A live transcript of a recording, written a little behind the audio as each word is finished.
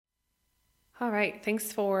All right.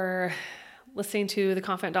 Thanks for listening to the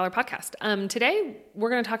Confident Dollar podcast. Today,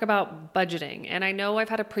 we're going to talk about budgeting. And I know I've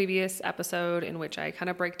had a previous episode in which I kind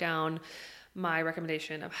of break down my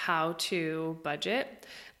recommendation of how to budget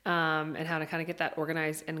and how to kind of get that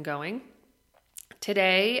organized and going.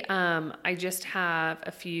 Today, I just have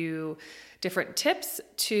a few different tips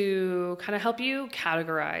to kind of help you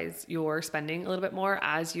categorize your spending a little bit more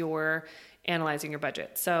as you're analyzing your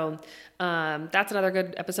budget. So that's another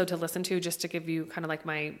good episode to listen to, just to give you kind of like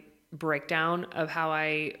my breakdown of how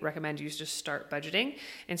I recommend you just start budgeting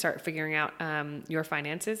and start figuring out your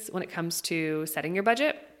finances when it comes to setting your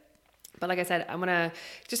budget. But like I said, I'm going to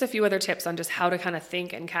just a few other tips on just how to kind of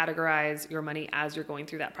think and categorize your money as you're going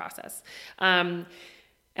through that process. And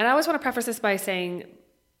I always want to preface this by saying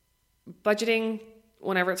budgeting,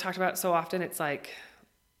 whenever it's talked about so often, it's like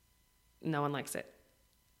no one likes it.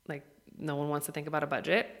 Like no one wants to think about a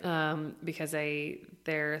budget because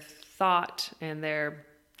their thought and their,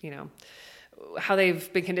 how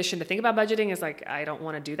they've been conditioned to think about budgeting is like, I don't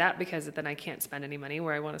want to do that because then I can't spend any money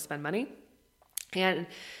where I want to spend money. And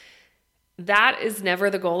that is never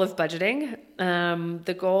the goal of budgeting.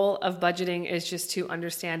 The goal of budgeting is just to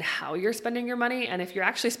understand how you're spending your money, and if you're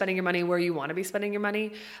actually spending your money where you want to be spending your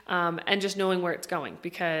money, and just knowing where it's going.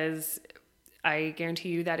 Because I guarantee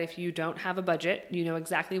you that if you don't have a budget, you know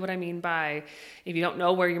exactly what I mean by if you don't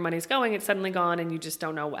know where your money's going, it's suddenly gone and you just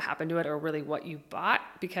don't know what happened to it or really what you bought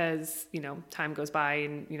because, time goes by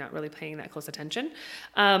and you're not really paying that close attention.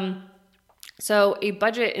 So a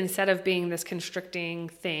budget, instead of being this constricting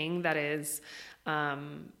thing that is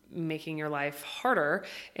making your life harder,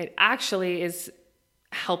 it actually is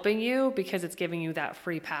helping you because it's giving you that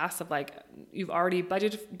free pass of like, you've already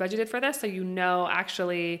budgeted for this. So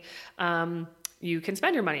actually you can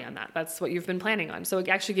spend your money on that. That's what you've been planning on. So it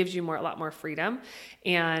actually gives you a lot more freedom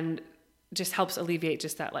and just helps alleviate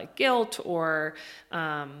just that like guilt or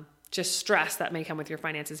just stress that may come with your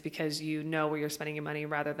finances because you know where you're spending your money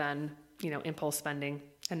rather than impulse spending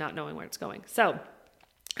and not knowing where it's going. So,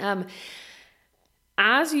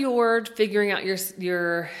 as you're figuring out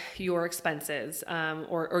your expenses,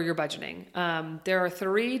 or your budgeting, there are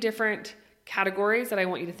 3 different categories that I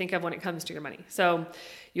want you to think of when it comes to your money. So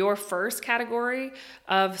your first category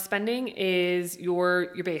of spending is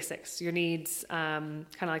your basics, your needs, kind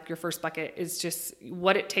of like your first bucket is just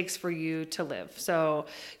what it takes for you to live. So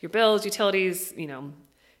your bills, utilities,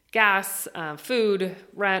 gas, food,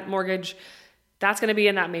 rent, mortgage, that's going to be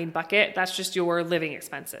in that main bucket. That's just your living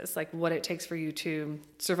expenses, like what it takes for you to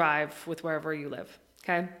survive with wherever you live.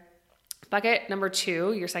 Okay. Bucket number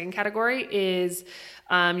 2, your second category is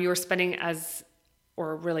your spending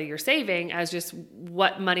you're saving as just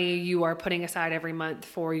what money you are putting aside every month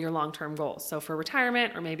for your long-term goals. So for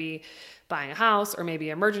retirement or maybe buying a house or maybe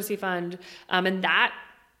emergency fund. And that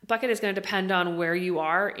bucket is going to depend on where you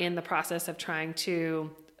are in the process of trying to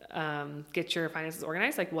get your finances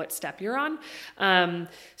organized, like what step you're on.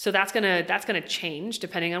 So that's gonna change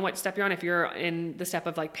depending on what step you're on. If you're in the step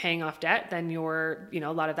of like paying off debt, then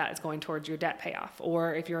a lot of that is going towards your debt payoff.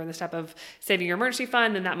 Or if you're in the step of saving your emergency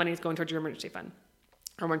fund, then that money is going towards your emergency fund.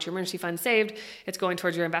 Or once your emergency fund saved, it's going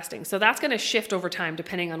towards your investing. So that's going to shift over time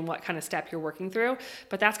depending on what kind of step you're working through.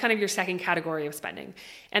 But that's kind of your second category of spending.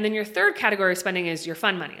 And then your third category of spending is your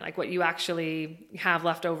fun money, like what you actually have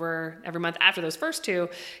left over every month after those first 2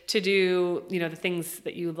 to do, the things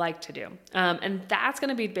that you like to do. And that's going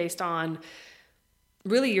to be based on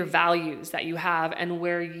really your values that you have and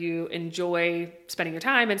where you enjoy spending your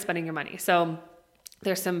time and spending your money. So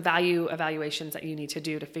there's some value evaluations that you need to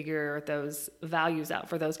do to figure those values out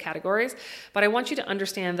for those categories. But I want you to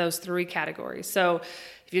understand those 3 categories. So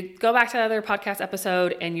if you go back to the other podcast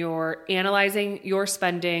episode and you're analyzing your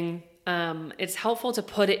spending, it's helpful to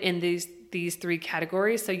put it in these 3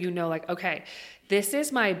 categories. So like, okay, this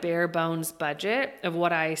is my bare bones budget of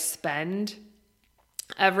what I spend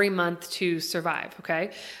every month to survive.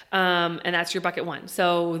 Okay. And that's your bucket 1.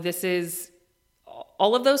 So this is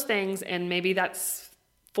all of those things. And maybe that's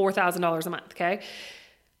 $4,000 a month. Okay.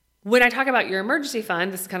 When I talk about your emergency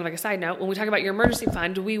fund, this is kind of like a side note. When we talk about your emergency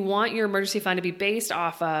fund, we want your emergency fund to be based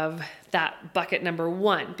off of that bucket number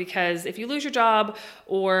 1, because if you lose your job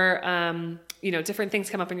or, different things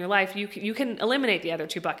come up in your life, you can eliminate the other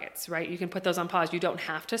 2 buckets, right? You can put those on pause. You don't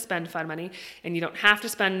have to spend fund money and you don't have to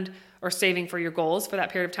spend or saving for your goals for that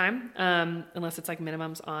period of time. Unless it's like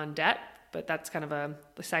minimums on debt, but that's kind of a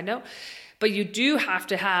side note. But you do have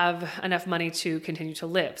to have enough money to continue to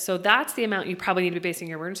live. So that's the amount you probably need to be basing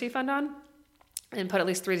your emergency fund on, and put at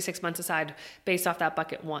least 3 to 6 months aside based off that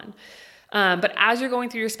bucket 1. But as you're going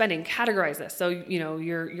through your spending, categorize this. So,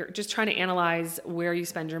 you're just trying to analyze where you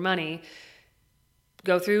spend your money.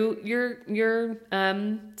 go through your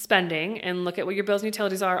spending and look at what your bills and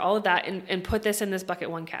utilities are, all of that, and put this in this bucket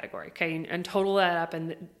one category, okay? And total that up,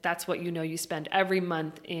 and that's what you spend every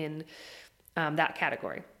month in that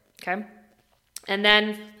category, okay? And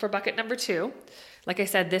then for bucket number 2, like I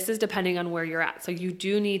said, this is depending on where you're at. So you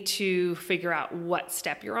do need to figure out what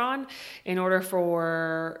step you're on in order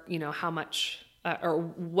for, how much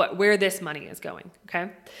where this money is going,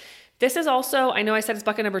 okay? This is also, I know I said it's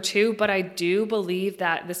bucket number 2, but I do believe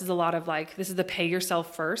that this is a lot of this is the pay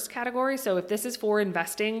yourself first category. So if this is for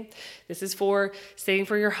investing, this is for saving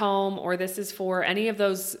for your home, or this is for any of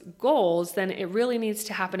those goals, then it really needs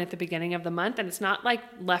to happen at the beginning of the month. And it's not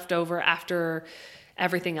left over after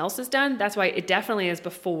everything else is done. That's why it definitely is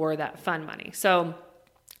before that fun money. So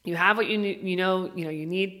you have what you need, you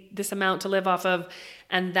need this amount to live off of,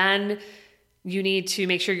 and then you need to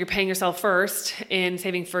make sure you're paying yourself first in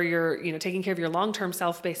saving for your, taking care of your long-term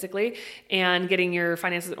self basically, and getting your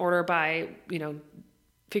finances in order by,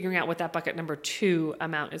 figuring out what that bucket number 2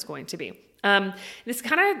 amount is going to be. This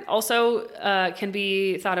kind of also can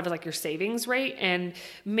be thought of as your savings rate. And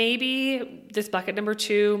maybe this bucket number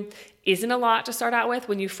 2 isn't a lot to start out with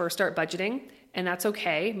when you first start budgeting. And that's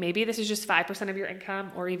okay. Maybe this is just 5% of your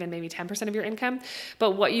income, or even maybe 10% of your income.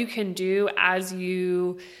 But what you can do as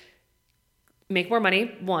you make more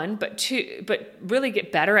money, one, but really get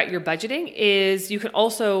better at your budgeting is you can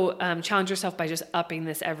also challenge yourself by just upping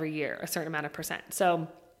this every year, a certain amount of percent. So,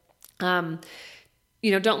 don't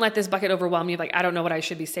let this bucket overwhelm you. I don't know what I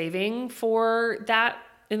should be saving for that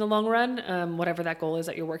in the long run, whatever that goal is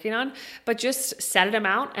that you're working on, but just set an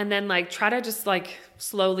amount and then try to just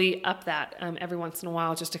slowly up that every once in a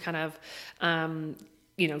while, just to kind of,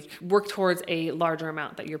 work towards a larger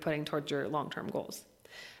amount that you're putting towards your long-term goals.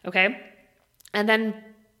 Okay. And then,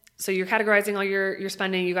 so you're categorizing all your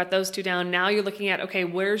spending, you got those 2 down. Now you're looking at, okay,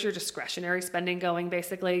 where's your discretionary spending going,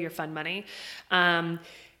 basically, your fun money. And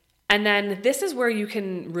then this is where you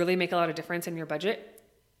can really make a lot of difference in your budget.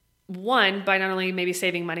 One, by not only maybe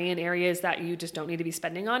saving money in areas that you just don't need to be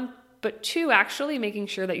spending on, but 2, actually making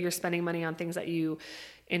sure that you're spending money on things that you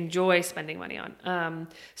enjoy spending money on.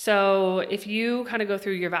 So if you kind of go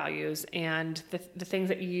through your values and the things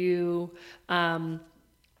that you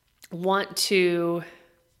want to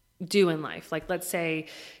do in life. Let's say,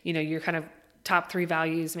 your kind of top 3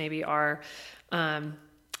 values maybe are,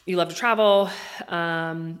 you love to travel,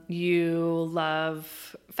 you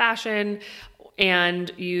love fashion,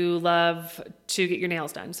 and you love to get your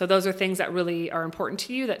nails done. So those are things that really are important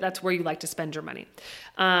to you, that's where you like to spend your money.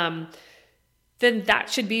 Then that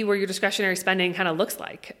should be where your discretionary spending kind of looks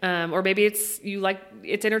like. Or maybe it's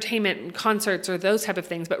entertainment and concerts or those type of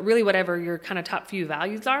things, but really whatever your kind of top few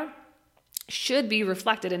values are should be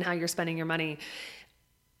reflected in how you're spending your money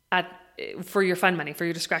for your fun money, for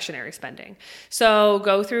your discretionary spending. So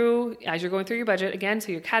go through, as you're going through your budget again,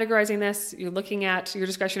 so you're categorizing this, you're looking at your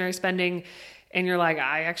discretionary spending, and you're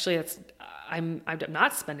I'm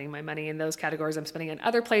not spending my money in those categories, I'm spending in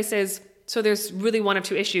other places. So there's really one of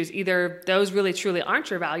 2 issues. Either those really truly aren't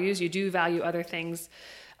your values, you do value other things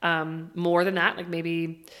more than that.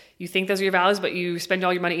 Maybe you think those are your values, but you spend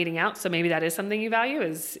all your money eating out. So maybe that is something you value,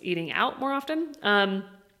 is eating out more often.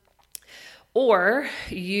 Or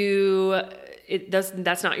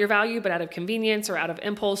that's not your value, but out of convenience or out of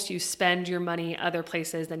impulse, you spend your money other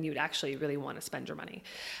places than you'd actually really want to spend your money.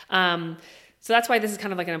 So that's why this is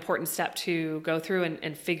kind of an important step to go through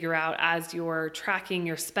and figure out as you're tracking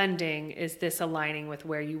your spending, is this aligning with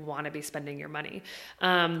where you want to be spending your money?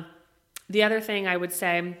 The other thing I would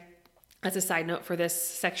say as a side note for this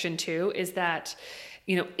section 2 is that,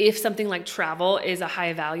 if something like travel is a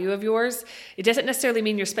high value of yours, it doesn't necessarily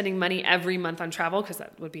mean you're spending money every month on travel, because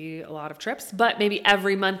that would be a lot of trips, but maybe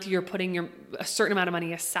every month you're putting a certain amount of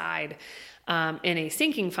money aside in a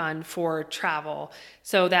sinking fund for travel,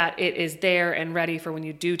 so that it is there and ready for when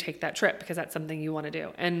you do take that trip, because that's something you want to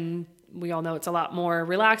do. And we all know it's a lot more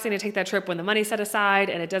relaxing to take that trip when the money's set aside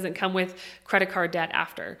and it doesn't come with credit card debt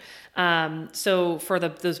after. So for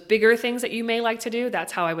those bigger things that you may like to do,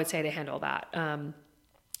 that's how I would say to handle that,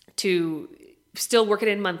 to still work it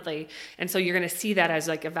in monthly. And so you're going to see that as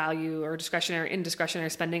a value or discretionary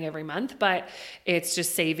spending every month, but it's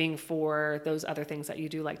just saving for those other things that you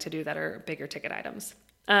do like to do that are bigger ticket items.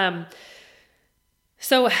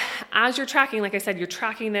 So as you're tracking, like I said, you're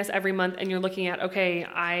tracking this every month and you're looking at, okay,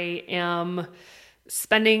 I am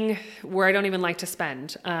spending where I don't even like to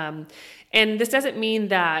spend. And this doesn't mean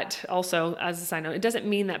that, also as a side note, it doesn't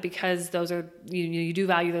mean that because those are, you do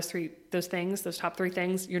value those top three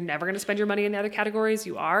things, you're never going to spend your money in the other categories.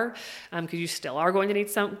 You are, because you still are going to need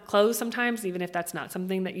some clothes sometimes, even if that's not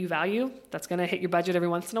something that you value. That's going to hit your budget every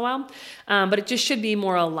once in a while. But it just should be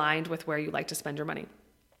more aligned with where you like to spend your money,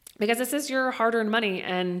 because this is your hard-earned money,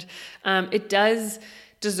 and it does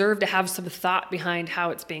deserve to have some thought behind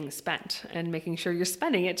how it's being spent and making sure you're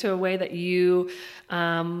spending it to a way that you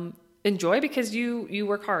enjoy, because you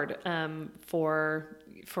work hard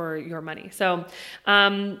for your money. So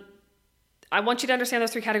I want you to understand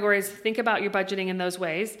those three categories. Think about your budgeting in those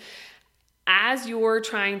ways. As you're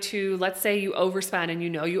trying to, let's say you overspend and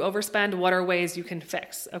you overspend, what are ways you can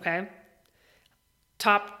fix? Okay.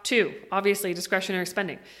 Top two, obviously discretionary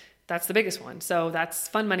spending. That's the biggest one. So that's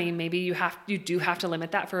fun money. Maybe you do have to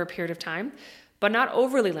limit that for a period of time, but not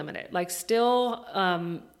overly limit it. Like still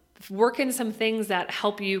work in some things that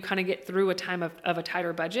help you kind of get through a time of a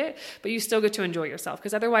tighter budget, but you still get to enjoy yourself.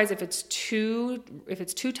 Because otherwise, if it's too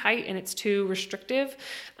tight and it's too restrictive,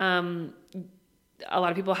 a lot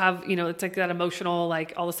of people have, it's like that emotional,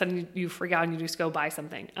 like all of a sudden you freak out and you just go buy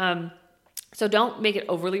something. So don't make it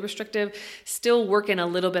overly restrictive. Still work in a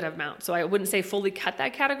little bit of amount. So I wouldn't say fully cut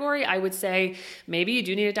that category. I would say maybe you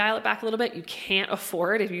do need to dial it back a little bit. You can't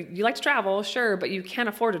afford, if you like to travel, sure, but you can't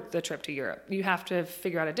afford the trip to Europe. You have to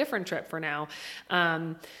figure out a different trip for now,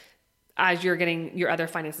 as you're getting your other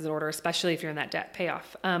finances in order, especially if you're in that debt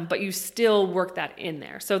payoff. But you still work that in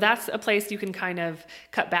there. So that's a place you can kind of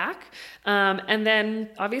cut back. And then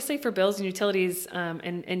obviously for bills and utilities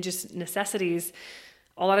and just necessities,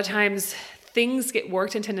 a lot of times things get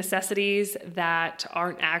worked into necessities that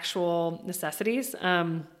aren't actual necessities.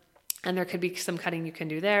 And there could be some cutting you can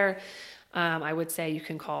do there. I would say you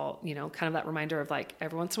can call, kind of that reminder of like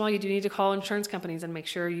every once in a while you do need to call insurance companies and make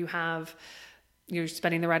sure you're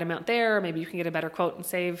spending the right amount there. Maybe you can get a better quote and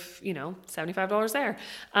save, $75 there.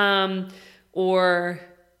 Or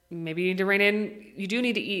maybe you do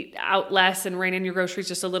need to eat out less and rein in your groceries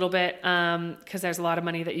just a little bit, because there's a lot of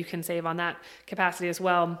money that you can save on that capacity as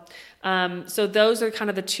well. So those are kind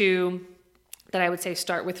of the two that I would say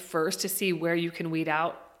start with first to see where you can weed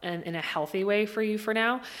out in a healthy way for you for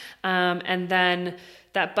now. And then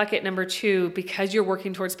that bucket number two, because you're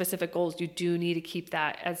working towards specific goals, you do need to keep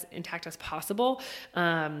that as intact as possible.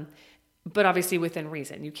 But obviously within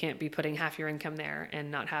reason. You can't be putting half your income there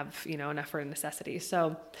and not have, enough for necessities.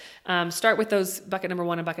 So start with those bucket number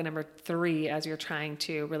one and bucket number three as you're trying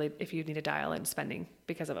to really, if you need to dial in spending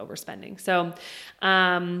because of overspending. So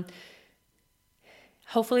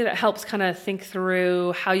hopefully that helps kind of think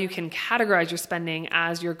through how you can categorize your spending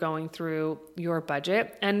as you're going through your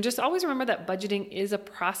budget. And just always remember that budgeting is a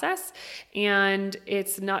process, and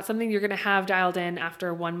it's not something you're going to have dialed in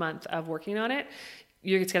after 1 month of working on it.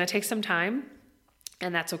 It's going to take some time,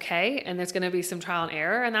 and that's okay. And there's going to be some trial and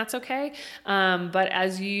error, and that's okay. But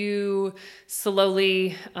as you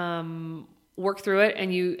slowly work through it,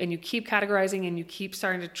 and you keep categorizing, and you keep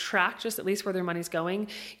starting to track just at least where their money's going,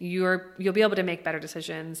 you'll be able to make better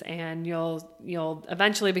decisions, and you'll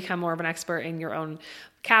eventually become more of an expert in your own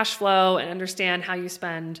cash flow and understand how you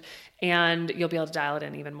spend, and you'll be able to dial it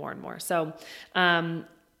in even more and more. So,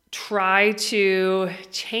 try to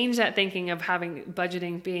change that thinking of having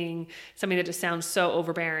budgeting being something that just sounds so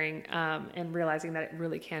overbearing, and realizing that it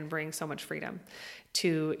really can bring so much freedom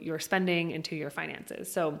to your spending and to your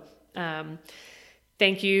finances. So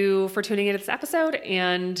thank you for tuning into this episode,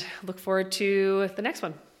 and look forward to the next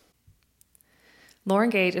one. Lauren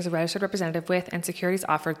Gage is a registered representative with and securities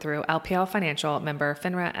offered through LPL Financial, member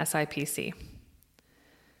FINRA SIPC.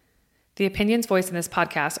 The opinions voiced in this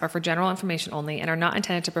podcast are for general information only and are not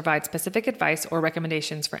intended to provide specific advice or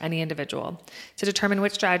recommendations for any individual. To determine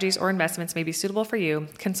which strategies or investments may be suitable for you,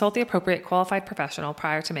 consult the appropriate qualified professional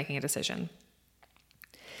prior to making a decision.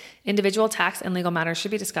 Individual tax and legal matters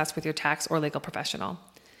should be discussed with your tax or legal professional.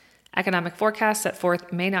 Economic forecasts set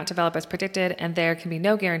forth may not develop as predicted, and there can be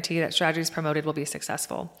no guarantee that strategies promoted will be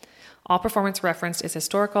successful. All performance referenced is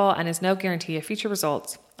historical and is no guarantee of future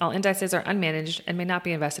results. All indices are unmanaged and may not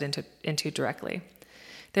be invested into directly.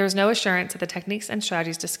 There is no assurance that the techniques and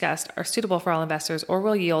strategies discussed are suitable for all investors or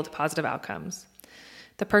will yield positive outcomes.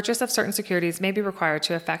 The purchase of certain securities may be required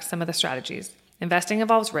to affect some of the strategies. Investing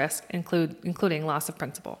involves risk, including loss of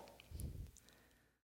principal.